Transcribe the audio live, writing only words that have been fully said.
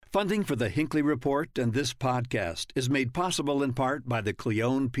Funding for the Hinckley Report and this podcast is made possible in part by the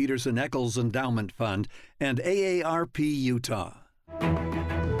Cleone Peterson Eccles Endowment Fund and AARP Utah.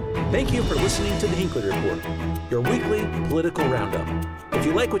 Thank you for listening to the Hinckley Report, your weekly political roundup. If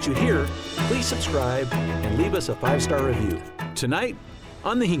you like what you hear, please subscribe and leave us a 5-star review. Tonight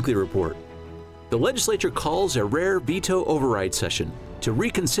on the Hinckley Report, the legislature calls a rare veto override session to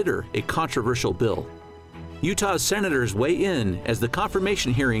reconsider a controversial bill. Utah's senators weigh in as the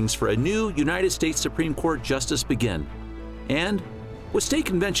confirmation hearings for a new United States Supreme Court justice begin. And with state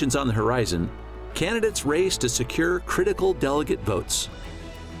conventions on the horizon, candidates race to secure critical delegate votes.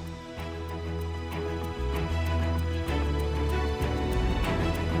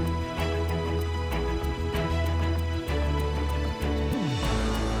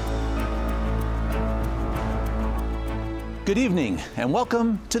 Good evening and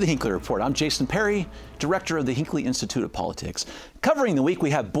welcome to the Hinckley Report. I'm Jason Perry, director of the Hinckley Institute of Politics. Covering the week,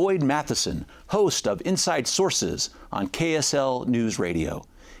 we have Boyd Matheson, host of Inside Sources on KSL Newsradio,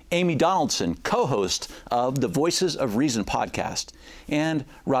 Amy Donaldson, co-host of the Voices of Reason podcast, and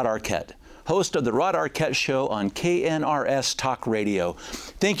Rod Arquette, host of the Rod Arquette Show on KNRS Talk Radio.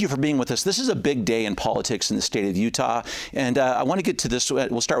 Thank you for being with us. This is a big day in politics in the state of Utah, and I want to get to this.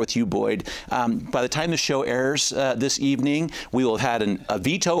 We'll start with you, Boyd. By the time the show airs this evening, we will have had a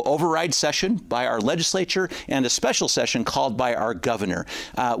veto override session by our legislature and a special session called by our governor.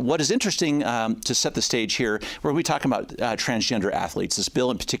 What is interesting, to set the stage here, we're going to be talking about transgender athletes. This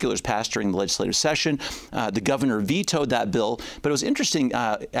bill in particular is passed during the legislative session. The governor vetoed that bill, but it was interesting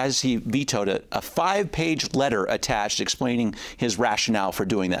as he vetoed a 5-page letter attached explaining his rationale for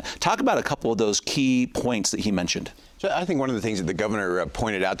doing that. Talk about a couple of those key points that he mentioned. So I think one of the things that the governor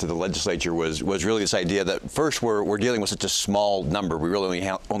pointed out to the legislature was really this idea that first we're dealing with such a small number. We really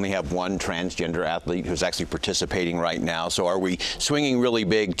only have one transgender athlete who's actually participating right now. So are we swinging really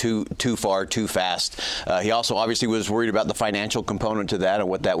big, too far, too fast? He also obviously was worried about the financial component to that and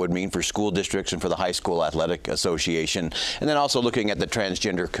what that would mean for school districts and for the high school athletic association. And then also looking at the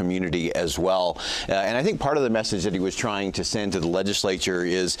transgender community as well. And I think part of the message that he was trying to send to the legislature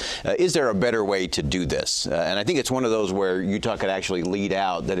is there a better way to do this? And I think it's one of those where Utah could actually lead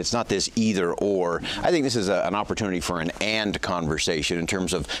out that it's not this either or. I think this is an opportunity for an and conversation in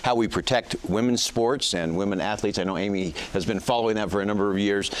terms of how we protect women's sports and women athletes. I know Amy has been following that for a number of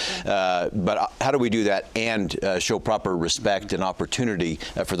years, but how do we do that and show proper respect and opportunity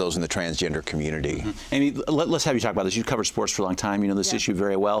for those in the transgender community? Mm-hmm. Amy, let's have you talk about this. You've covered sports for a long time. You know this issue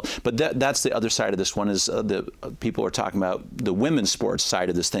very well, but that's the other side of this one is the people are talking about the women's sports side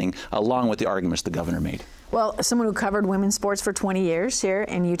of this thing, along with the arguments the governor made. Well, as someone who covered women's sports for 20 years here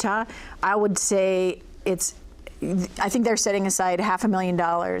in Utah, I would say I think they're setting aside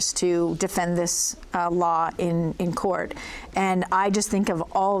 $500,000 to defend this law in court. And I just think of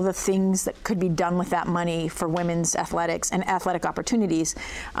all the things that could be done with that money for women's athletics and athletic opportunities.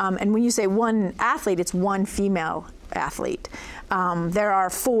 And when you say one athlete, it's one female athlete. There are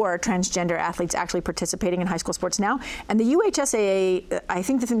 4 transgender athletes actually participating in high school sports now. And the UHSAA, I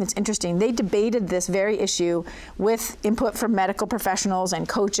think the thing that's interesting, they debated this very issue with input from medical professionals and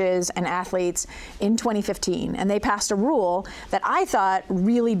coaches and athletes in 2015. And they passed a rule that I thought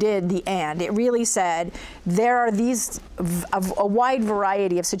really did the and. It really said there are a wide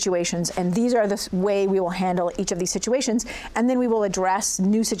variety of situations, and these are the way we will handle each of these situations, and then we will address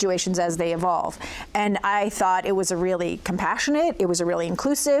new situations as they evolve. And I thought it was a really compassionate, it was a really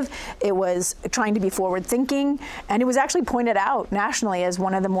inclusive, it was trying to be forward thinking, and it was actually pointed out nationally as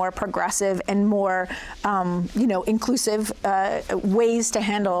one of the more progressive and more inclusive ways to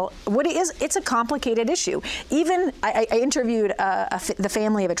handle what it is. It's a complicated issue. Even I interviewed the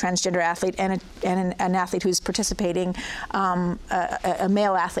family of a transgender athlete and an athlete who's participating, a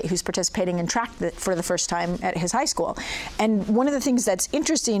male athlete who's participating in track for the first time at his high school. And one of the things that's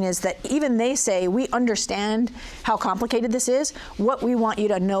interesting is that even they say, we understand how complicated this is. What we want you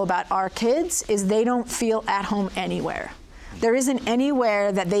to know about our kids is they don't feel at home anywhere. There isn't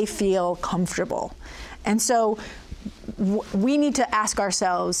anywhere that they feel comfortable. And so we need to ask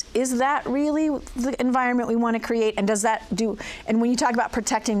ourselves, is that really the environment we want to create? And does that and when you talk about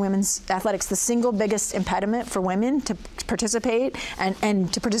protecting women's athletics, the single biggest impediment for women to participate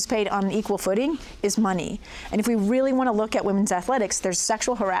and to participate on an equal footing is money. And if we really want to look at women's athletics, there's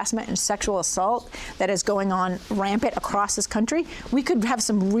sexual harassment and sexual assault that is going on rampant across this country. We could have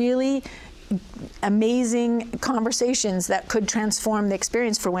some really amazing conversations that could transform the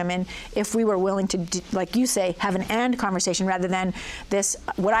experience for women if we were willing to, like you say, have an and conversation rather than this,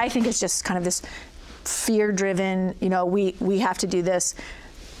 what I think is just kind of this fear-driven, we have to do this.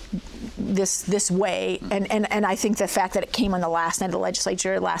 this way, and I think the fact that it came on the last night of the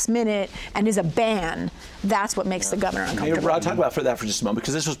legislature, last minute, and is a ban, that's what makes the governor uncomfortable. Hey, Rod, talk about that for just a moment,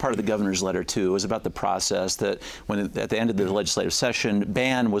 because this was part of the governor's letter too. It was about the process that when at the end of the legislative session,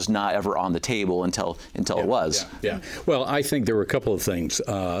 ban was not ever on the table until it was. Yeah. Well, I think there were a couple of things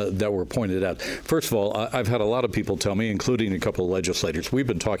that were pointed out. First of all, I've had a lot of people tell me, including a couple of legislators, we've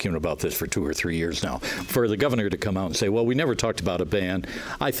been talking about this for 2 or 3 years now, for the governor to come out and say, well, we never talked about a ban.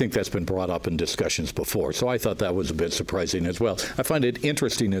 I think that's been brought up in discussions before. So I thought that was a bit surprising as well. I find it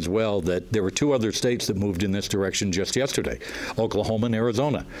interesting as well that there were 2 other states that moved in this direction just yesterday. Oklahoma and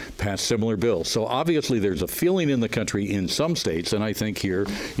Arizona passed similar bills. So obviously there's a feeling in the country in some states, and I think here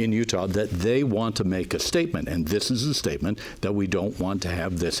in Utah, that they want to make a statement. And this is a statement that we don't want to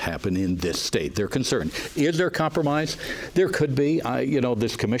have this happen in this state. They're concerned. Is there compromise? There could be.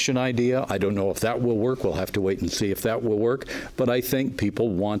 This commission idea, I don't know if that will work. We'll have to wait and see if that will work. But I think people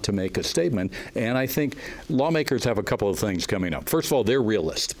want to make a statement. And I think lawmakers have a couple of things coming up. First of all, they're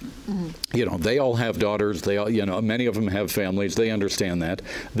realists. Mm-hmm. They all have daughters. They all, many of them have families. They understand that.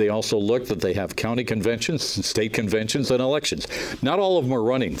 They also look that they have county conventions, state conventions, and elections. Not all of them are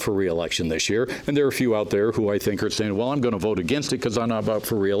running for re-election this year. And there are a few out there who I think are saying, well, I'm going to vote against it because I'm not up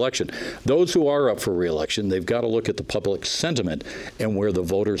for re-election. Those who are up for re-election, they've got to look at the public sentiment and where the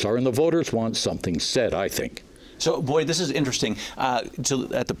voters are. And the voters want something said, I think. So, Boyd, this is interesting at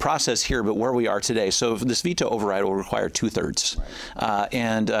the process here, but where we are today. So this veto override will require 2/3,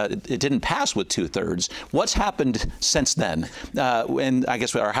 and it didn't pass with 2/3. What's happened since then? And I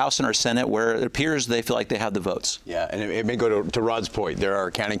guess with our House and our Senate, where it appears they feel like they have the votes. Yeah, and it may go to Rod's point. There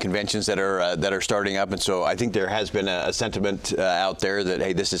are county conventions that are starting up, and so I think there has been a sentiment out there that,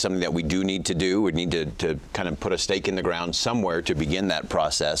 hey, this is something that we do need to do. We need to kind of put a stake in the ground somewhere to begin that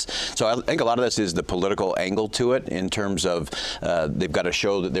process. So I think a lot of this is the political angle to it, in terms of they've got to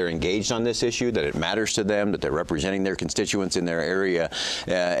show that they're engaged on this issue, that it matters to them, that they're representing their constituents in their area.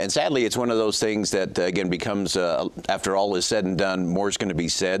 And sadly, it's one of those things that, again, becomes, after all is said and done, more is going to be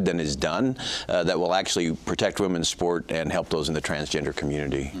said than is done, that will actually protect women's sport and help those in the transgender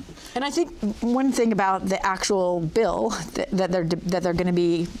community. And I think one thing about the actual bill that they're going to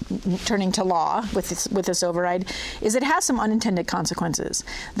be turning to law with this override is it has some unintended consequences.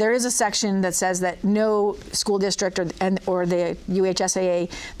 There is a section that says that no school district or the UHSAA,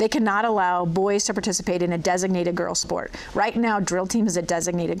 they cannot allow boys to participate in a designated girls sport. Right now, drill team is a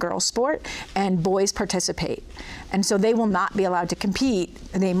designated girls sport, and boys participate. And so they will not be allowed to compete.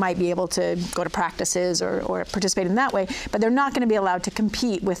 They might be able to go to practices or participate in that way, but they're not going to be allowed to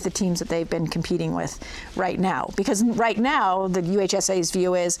compete with the teams that they've been competing with right now. Because right now, the UHSA's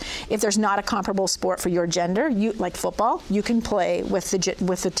view is if there's not a comparable sport for your gender, like football, you can play with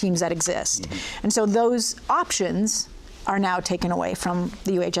the teams that exist. Mm-hmm. And so those options are now taken away from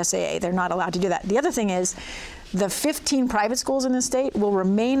the UHSAA. They're not allowed to do that. The other thing is, the 15 private schools in the state will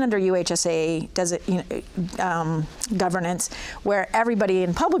remain under UHSAA governance, where everybody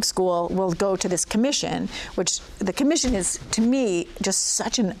in public school will go to this commission, which the commission is, to me, just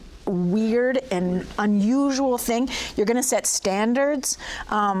such an weird and unusual thing. You're going to set standards.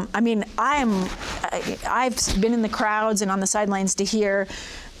 I've been in the crowds and on the sidelines to hear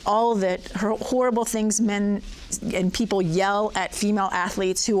all the horrible things men and people yell at female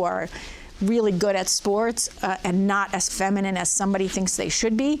athletes who are really good at sports and not as feminine as somebody thinks they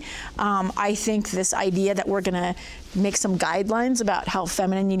should be. I think this idea that we're going to make some guidelines about how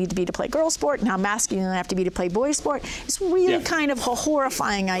feminine you need to be to play girls sport and how masculine you have to be to play boys sport is really kind of a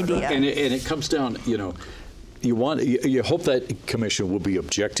horrifying idea. And it comes down, you hope that commission will be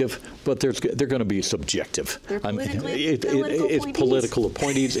objective, but they're going to be subjective. It's political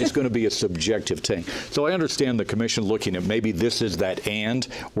appointees. It's going to be a subjective thing. So I understand the commission looking at maybe this is that and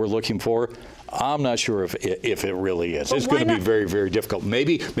we're looking for. I'm not sure if it really is. It's going to be very, very difficult.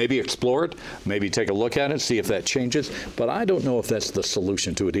 Maybe explore it. Maybe take a look at it, see if that changes. But I don't know if that's the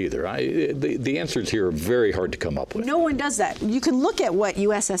solution to it either. The answers here are very hard to come up with. No one does that. You can look at what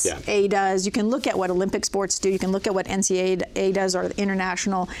USSA does. You can look at what Olympic sports do. You can look at what NCAA does or the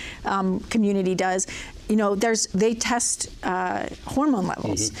international community does. They test hormone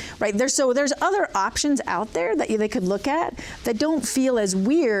levels, right? There's other options out there that they could look at that don't feel as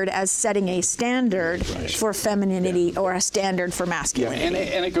weird as setting a standard for femininity or a standard for masculinity.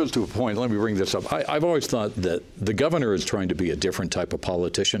 Yeah, and it goes to a point. Let me bring this up. I've always thought that the governor is trying to be a different type of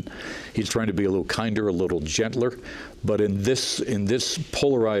politician. He's trying to be a little kinder, a little gentler. But in this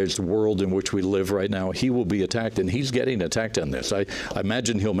polarized world in which we live right now, he will be attacked, and he's getting attacked on this. I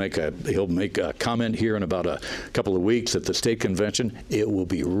imagine he'll make a comment here in about a couple of weeks at the state convention. It will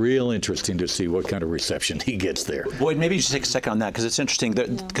be real interesting to see what kind of reception he gets there. Boyd, maybe you should take a second on that, because it's interesting,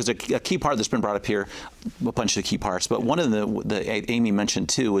 because a key part that's been brought up here, a bunch of the key parts, but one of the Amy mentioned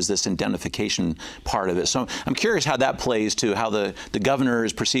too was this indemnification part of it. So I'm curious how that plays to how the governor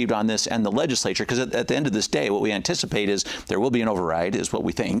is perceived on this and the legislature, because at the end of this day, what we anticipate is there will be an override, is what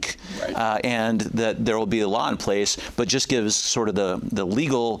we think, right. And that there will be a law in place, but just gives sort of the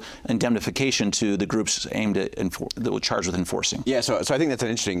legal indemnification to the groups aimed at that will charge with enforcing. Yeah, so I think that's an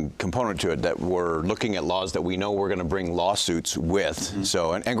interesting component to it, that we're looking at laws that we know we're going to bring lawsuits with. Mm-hmm.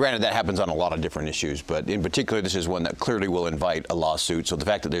 So, and granted, that happens on a lot of different issues, but in particular, this is one that clearly will invite a lawsuit. So the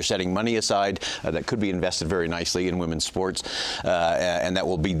fact that they're setting money aside that could be invested very nicely in women's sports, and that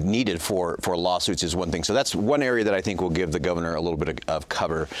will be needed for lawsuits is one thing. So that's one area that I think will give the governor a little bit of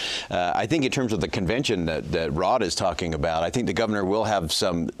cover. I think in terms of the convention that Rod is talking about, I think the governor will have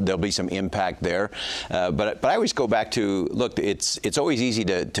there'll be some impact there. But I always go back to, look, it's always easy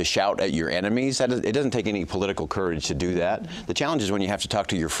to shout at your enemies. It doesn't take any political courage to do that. The challenge is when you have to talk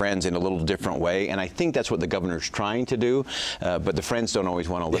to your friends in a little different way, and I think that's what the governor's trying to do, but the friends don't always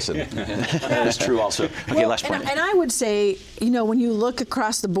want to listen. That is true also. Okay, last point. And I would say, when you look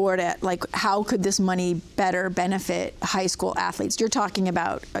across the board at, like, how could this money better benefit high school athletes, you're talking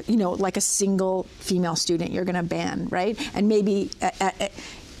about, like a single female student you're going to ban, right? And maybe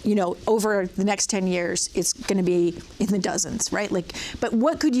over the next 10 years, it's going to be in the dozens, right? But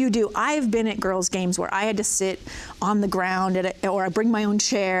what could you do? I've been at girls' games where I had to sit on the ground or I bring my own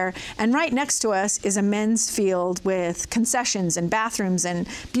chair, and right next to us is a men's field with concessions and bathrooms and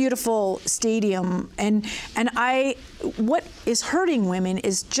beautiful stadium. And what is hurting women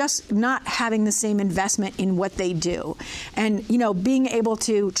is just not having the same investment in what they do. And, being able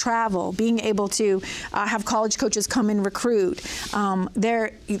to travel, being able to have college coaches come and recruit,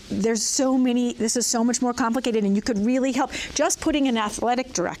 there's so many, this is so much more complicated, and you could really help. Just putting an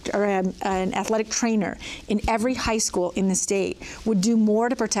athletic director or an athletic trainer in every high school in the state would do more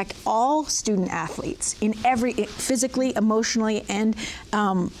to protect all student athletes in physically, emotionally, and,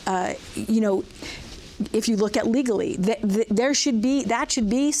 if you look at legally, that should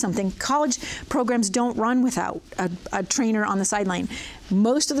be something. College programs don't run without a trainer on the sideline.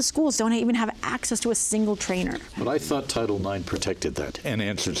 Most of the schools don't even have access to a single trainer. But I thought Title IX protected that and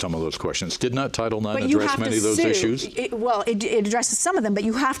answered some of those questions. Did not Title IX address many of those issues? It addresses some of them, but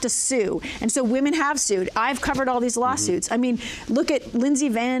you have to sue. And so women have sued. I've covered all these lawsuits. Mm-hmm. I mean, look at Lindsey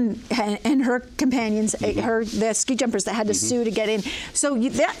Vann and her companions, the ski jumpers that had to sue to get in. So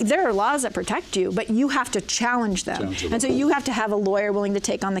there are laws that protect you, but you have to challenge them. And so you have to have a lawyer willing to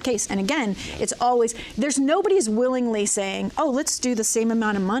take on the case. And again, it's always, nobody's willingly saying, oh, let's do the same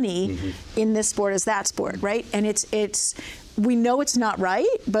amount of money in this sport as that sport, right? And we know it's not right,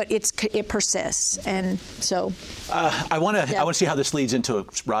 but it persists, and so. I want to see how this leads into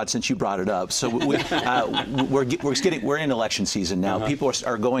Rod, since you brought it up. So we're in election season now. People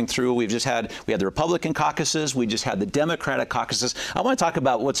are going through. We had the Republican caucuses. We just had the Democratic caucuses. I want to talk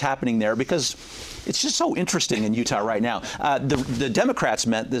about what's happening there, because it's just so interesting in Utah right now. The Democrats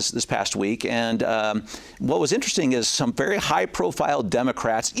met this past week, and what was interesting is some very high-profile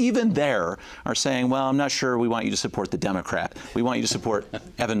Democrats, even there, are saying, well, I'm not sure we want you to support the Democrat. We want you to support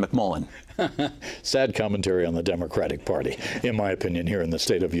Evan McMullen. Sad commentary on the Democratic Party, in my opinion, here in the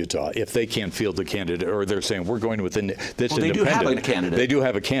state of Utah. If they can't field a candidate, or they're saying we're going with this independent. They do have a candidate. They do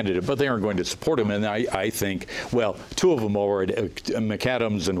have a candidate, but they aren't going to support him. And I think, well, two of them already,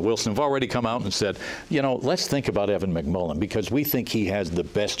 McAdams and Wilson, have already come out and said, let's think about Evan McMullen, because we think he has the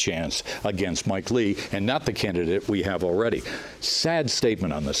best chance against Mike Lee, and not the candidate we have already. Sad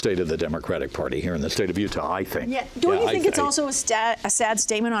statement on the state of the Democratic Party here in the state of Utah, I think. Yeah. Don't you think it's also a sad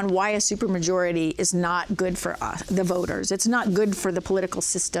statement on why a supermajority is not good for us, the voters? It's not good for the political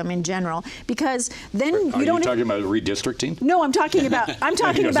system in general, because then you don't. Are you talking about redistricting? No, I'm talking about when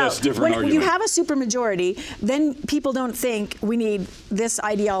argument. You have a supermajority, then people don't think we need this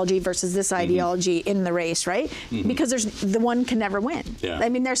ideology versus this ideology in the race, right? Because the one can never win. Yeah. I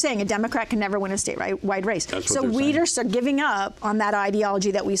mean, they're saying a Democrat can never win a statewide race. So we just are giving up on that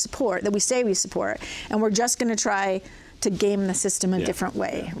ideology that we support, that we say we support, and we're just going to try to game the system a different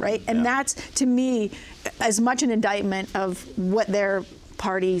way, right? And that's, to me, as much an indictment of what their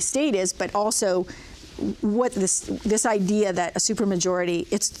party state is, but also what this idea that a supermajority,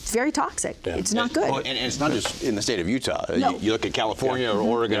 it's very toxic. Yeah. It's not good. Well, and it's not just in the state of Utah. No. You look at California or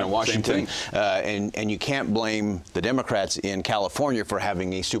Oregon or Washington, and you can't blame the Democrats in California for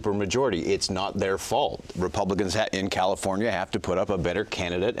having a supermajority. It's not their fault. Republicans in California have to put up a better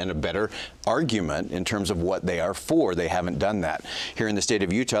candidate and a better argument in terms of what they are for. They haven't done that. Here in the state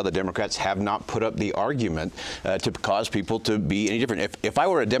of Utah, the Democrats have not put up the argument to cause people to be any different. If I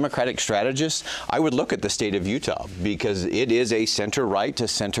were a Democratic strategist, I would look at the state of Utah because it is a center-right to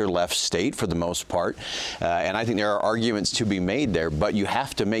center-left state for the most part, and I think there are arguments to be made there, but you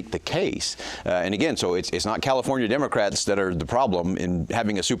have to make the case. And again, so it's not California Democrats that are the problem in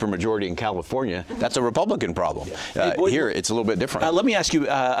having a supermajority in California. That's a Republican problem. Here, it's a little bit different. Let me ask you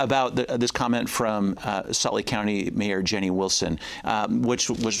about this comment from Salt Lake County Mayor Jenny Wilson, which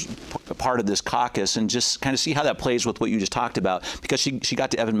was part of this caucus, and just kind of see how that plays with what you just talked about, because she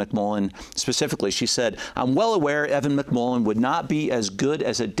got to Evan McMullin specifically. She said, "I'm well aware Evan McMullin would not be as good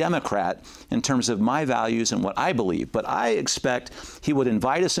as a Democrat in terms of my values and what I believe, but I expect he would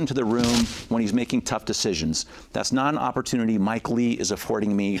invite us into the room when he's making tough decisions. That's not an opportunity Mike Lee is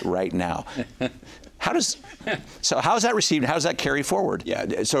affording me right now." How is that received? How does that carry forward?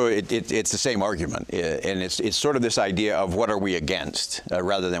 Yeah, so it's the same argument, and it's sort of this idea of what are we against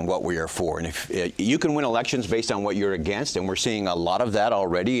rather than what we are for. And if you can win elections based on what you're against, and we're seeing a lot of that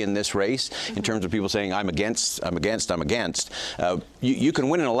already in this race in terms of people saying I'm against. You can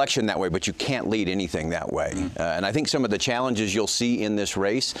win an election that way, but you can't lead anything that way. And I think some of the challenges you'll see in this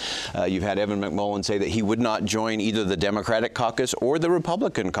race, you've had Evan McMullin say that he would not join either the Democratic caucus or the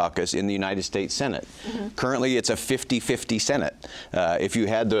Republican caucus in the United States Senate. Currently, it's a 50-50 Senate. If you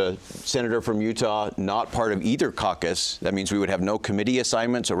had the senator from Utah not part of either caucus, that means we would have no committee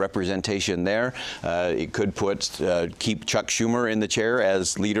assignments or representation there. It could keep Chuck Schumer in the chair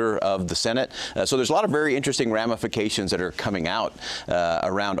as leader of the Senate. So there's a lot of very interesting ramifications that are coming out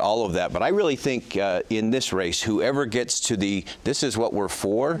around all of that. But I really think in this race, whoever gets to this is what we're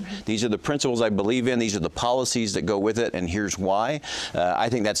for, these are the principles I believe in, these are the policies that go with it, and here's why, I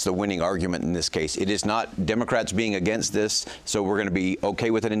think that's the winning argument in this case. It is not Democrats being against this, so we're going to be okay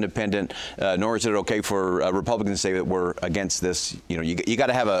with an independent, nor is it okay for Republicans to say that we're against this. You got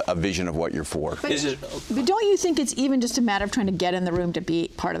to have a vision of what you're for. But don't you think it's even just a matter of trying to get in the room to be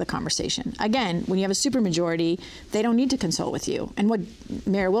part of the conversation? Again, when you have a supermajority, they don't need to consult with you. And what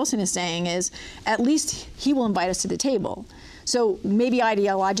Mayor Wilson is saying is, at least he will invite us to the table. So maybe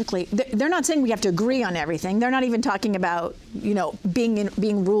ideologically, they're not saying we have to agree on everything. They're not even talking about,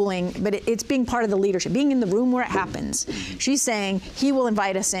 being ruling, but it's being part of the leadership, being in the room where it happens. She's saying he will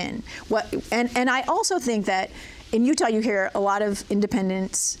invite us in. And I also think that in Utah, you hear a lot of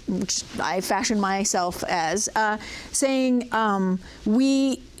independents, which I fashion myself as, saying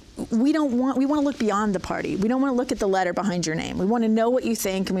we want to look beyond the party. We don't want to look at the letter behind your name. We want to know what you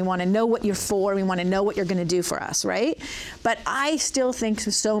think, and we want to know what you're for. We want to know what you're going to do for us, right? But I still think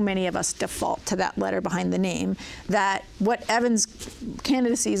so many of us default to that letter behind the name, that what Evan's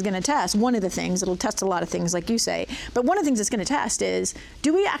candidacy is going to test, one of the things, it'll test a lot of things like you say, but one of the things it's going to test is,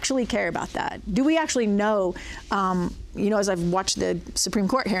 do we actually care about that? Do we actually know, as I've watched the Supreme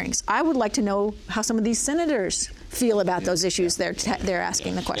Court hearings, I would like to know how some of these senators feel about those issues they're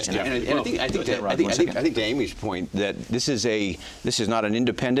asking the question. And I think to Amy's point that this is not an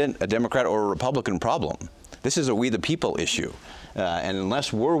independent, a Democrat, or a Republican problem. This is a we the people issue. And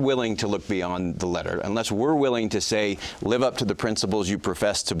unless we're willing to look beyond the letter, unless we're willing to say, live up to the principles you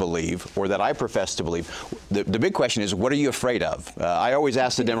profess to believe, or that I profess to believe, the big question is, what are you afraid of? I always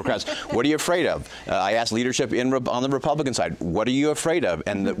ask the Democrats, what are you afraid of? I ask leadership on the Republican side, what are you afraid of?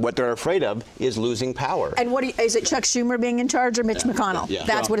 And what they're afraid of is losing power. And is it Chuck Schumer being in charge or Mitch McConnell? Yeah.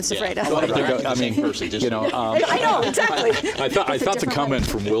 That's what it's afraid of. I know, exactly. I thought the comment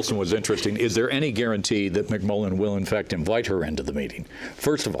from Wilson was interesting. Is there any guarantee that McMullin will, in fact, invite her into the meeting?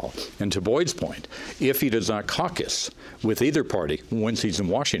 First of all, and to Boyd's point, if he does not caucus with either party once he's in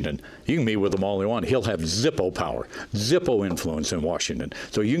Washington, you can meet with him all you want. He'll have Zippo power, Zippo influence in Washington.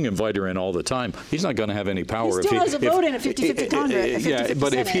 So you can invite her in all the time. He's not going to have any power. He still has a vote in a 50-50 Congress. Yeah,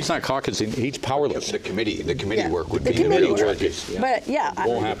 but if he's not caucusing, he's powerless. The committee work would be the committee work. But yeah, it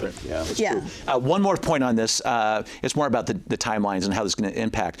won't happen. Yeah. One more point on this. It's more about the timelines and how this is going to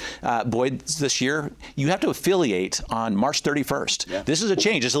impact. Boyd, this year, you have to affiliate on March 31st. Yeah. This is a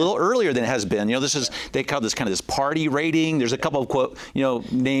change. It's a little earlier than it has been. They call this kind of this party rating. There's a couple of quote,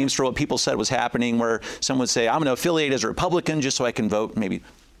 names for what people said was happening, where someone would say, I'm going to affiliate as a Republican just so I can vote maybe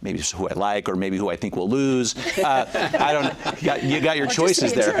maybe who I like or maybe who I think will lose. I don't. You got your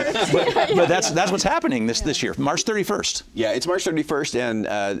choices there. But that's what's happening this year, March 31st. Yeah, it's March 31st,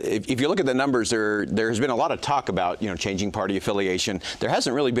 and if you look at the numbers, there has been a lot of talk about changing party affiliation. There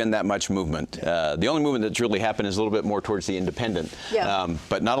hasn't really been that much movement. The only movement that's really happened is a little bit more towards the independent,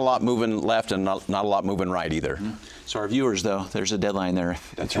 but not a lot moving left and not a lot moving right either. Mm-hmm. So our viewers, though, there's a deadline there.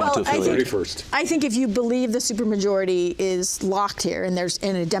 That's right. Well, 31st. I think if you believe the supermajority is locked here and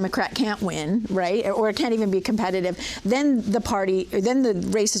a Democrat can't win, right, or it can't even be competitive, then the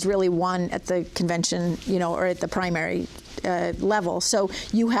race is really won at the convention, or at the primary level. So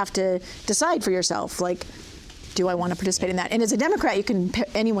you have to decide for yourself, like, do I want to participate in that? And as a Democrat,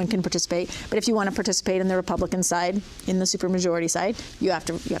 anyone can participate. But if you want to participate in the Republican side, in the supermajority side, you have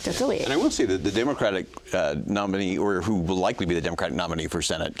to affiliate. And I will say that the Democratic nominee, or who will likely be the Democratic nominee for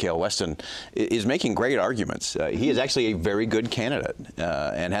Senate, Cale Weston, is making great arguments. He is actually a very good candidate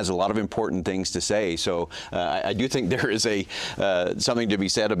and has a lot of important things to say. So I do think there is something to be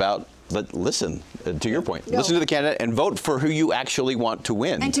said about. Listen, to your point, listen to the candidate and vote for who you actually want to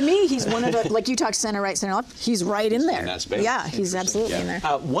win. And to me, he's one of the, like you talk center right, center left, he's right in there. In that space. Yeah, he's absolutely in there.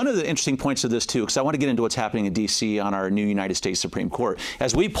 One of the interesting points of this, too, because I want to get into what's happening in D.C. on our new United States Supreme Court.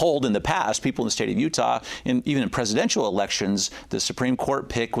 As we polled in the past, people in the state of Utah, and even in presidential elections, the Supreme Court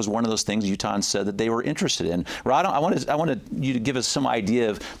pick was one of those things Utahns said that they were interested in. Rod, I wanted you to give us some idea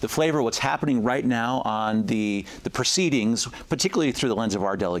of the flavor of what's happening right now on the proceedings, particularly through the lens of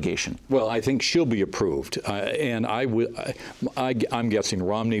our delegation. Well, I think she'll be approved, and I'm guessing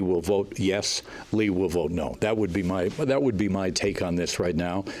Romney will vote yes, Lee will vote no. That would be my take on this right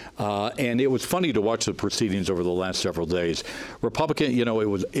now. And it was funny to watch the proceedings over the last several days. Republican,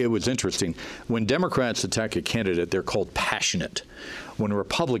 it was interesting. When Democrats attack a candidate, they're called passionate. When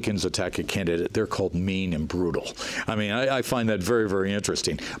Republicans attack a candidate, they're called mean and brutal. I mean, I find that very, very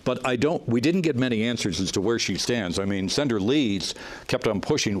interesting. But we didn't get many answers as to where she stands. I mean, Senator Lee's kept on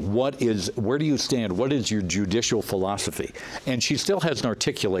pushing, where do you stand? What is your judicial philosophy? And she still hasn't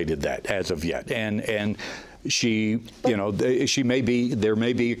articulated that as of yet. And there may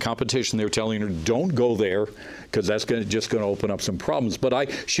be a competition. They're telling her, don't go there, because that's just going to open up some problems.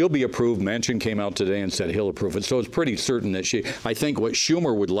 But she'll be approved. Manchin came out today and said he'll approve it. So it's pretty certain that I think what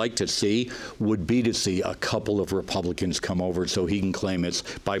Schumer would like to see would be to see a couple of Republicans come over so he can claim it's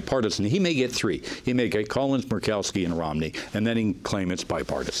bipartisan. He may get three. He may get Collins, Murkowski, and Romney, and then he can claim it's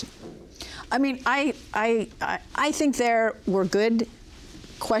bipartisan. I mean, I think there were good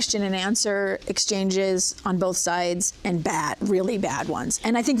question and answer exchanges on both sides and really bad ones.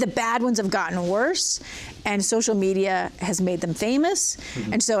 And I think the bad ones have gotten worse, and social media has made them famous.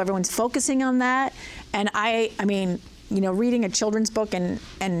 Mm-hmm. And so everyone's focusing on that. And I mean, reading a children's book and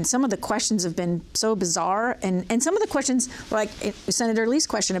some of the questions have been so bizarre. And some of the questions, like Senator Lee's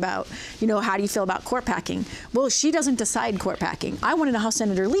question about, how do you feel about court packing? Well, she doesn't decide court packing. I want to know how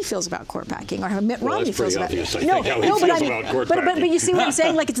Senator Lee feels about court packing, or how Mitt Romney feels about it. But you see what I'm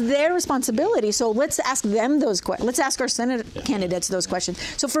saying? Like, it's their responsibility. So let's ask them those questions. Let's ask our Senate candidates those questions.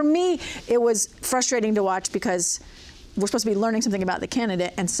 So for me, it was frustrating to watch because we're supposed to be learning something about the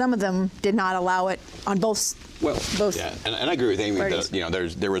candidate, and some of them did not allow it on both. Yeah, and I agree with Amy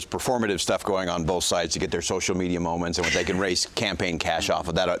that there was performative stuff going on both sides to get their social media moments and what they can raise campaign cash off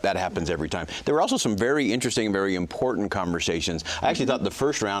of. That happens every time. There were also some very interesting and very important conversations. I actually thought the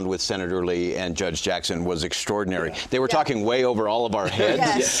first round with Senator Lee and Judge Jackson was extraordinary. Yeah. They were talking way over all of our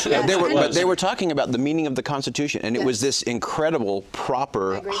heads. But they were talking about the meaning of the Constitution, and it was this incredible,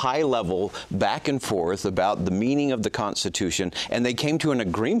 proper, high-level back and forth about the meaning of the Constitution, and they came to an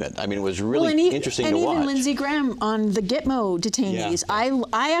agreement. I mean, it was really interesting to watch. And even Lindsey Graham on the Gitmo detainees. Yeah.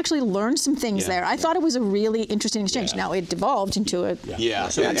 I actually learned some things there. I thought it was a really interesting exchange. Now, it devolved into a and I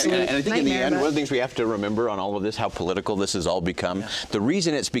think in the end, one of the things we have to remember on all of this, how political this has all become. Yeah. The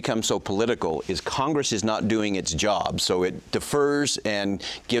reason it's become so political is Congress is not doing its job, so it defers and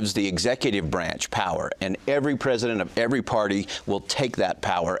gives the executive branch power, and every president of every party will take that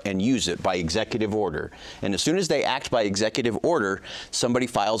power and use it by executive order. And as soon as they act by executive order, somebody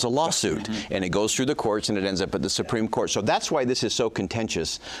files a lawsuit, and it goes through the courts, and it ends up at the Supreme Court. So that's why this is so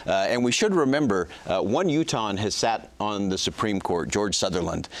contentious. And we should remember, one Utahn has sat on the Supreme Court, George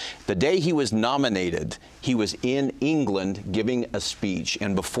Sutherland. The day he was nominated, he was in England giving a speech.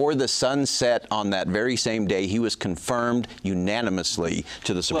 And before the sun set on that very same day, he was confirmed unanimously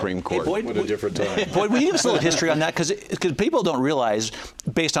to the Supreme Court. Hey, Boyd, what a different time. Boyd, will you give us a little history on that? Because people don't realize,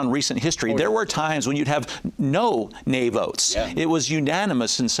 based on recent history, there were times when you'd have no nay votes. Yeah. It was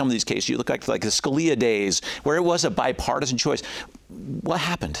unanimous in some of these cases. You look like the Scalia days, where it was a bipartisan choice. What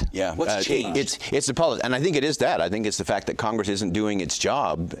happened? Yeah, what's changed? It's the policy, and I think it is that. I think it's the fact that Congress isn't doing its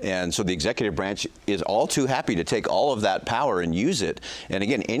job, and so the executive branch is all too happy to take all of that power and use it. And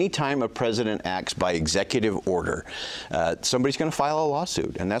again, anytime a president acts by executive order, somebody's going to file a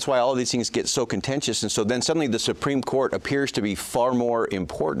lawsuit, and that's why all of these things get so contentious. And so then suddenly the Supreme Court appears to be far more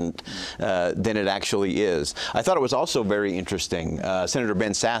important than it actually is. I thought it was also very interesting. Senator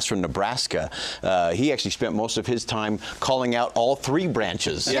Ben Sasse from Nebraska, he actually spent most of his time calling out all three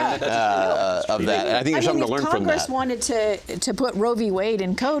branches of that. And I think there's something to learn from that. If Congress wanted to put Roe v. Wade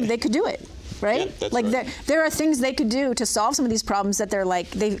in code, they could do it. Right? Yeah, like there are things they could do to solve some of these problems that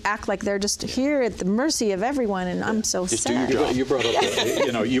they act like they're just here at the mercy of everyone, and I'm so sad. You brought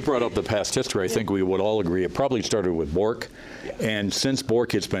up you brought up the past history. I think we would all agree it probably started with Bork, and since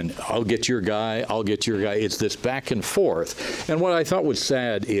Bork it's been I'll get your guy. It's this back and forth. And what I thought was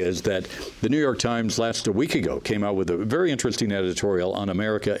sad is that the New York Times a week ago came out with a very interesting editorial on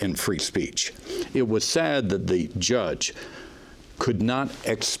America and free speech. It was sad that the judge could not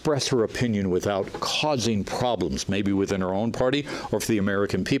express her opinion without causing problems, maybe within her own party or for the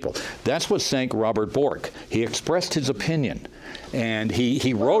American people. That's what sank Robert Bork. He expressed his opinion, and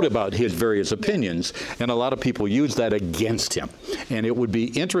he wrote about his various opinions, and a lot of people use that against him. And it would be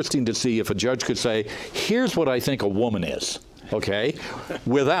interesting to see if a judge could say, here's what I think a woman is. Okay,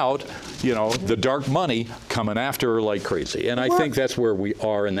 without, the dark money coming after her like crazy. And I think that's where we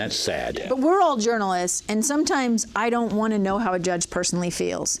are, and that's sad. But we're all journalists, and sometimes I don't want to know how a judge personally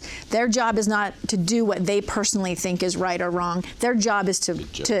feels. Their job is not to do what they personally think is right or wrong. Their job is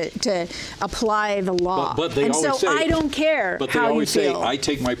to apply the law. But they and always so say, I don't care but how they always you say, feel. I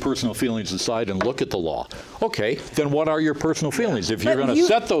take my personal feelings aside and look at the law. Okay, then what are your personal feelings? If you're going to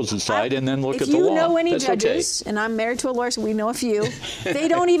set those aside and then look at the law, if you know any that's judges, and I'm married to a lawyer, so we know a few, they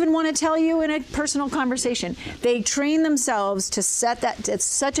don't even want to tell you in a personal conversation. They train themselves to set that. It's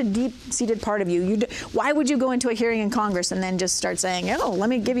such a deep-seated part of you. Why would you go into a hearing in Congress and then just start saying, oh, let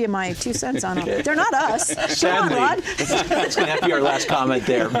me give you my 2 cents on it? They're not us. Sadly, come on, Rod. That's going to have to be our last comment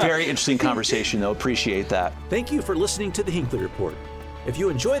there. Very interesting conversation, though. Appreciate that. Thank you for listening to the Hinckley Report. If you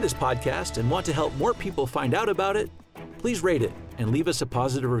enjoy this podcast and want to help more people find out about it, please rate it and leave us a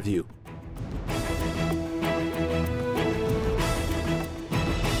positive review.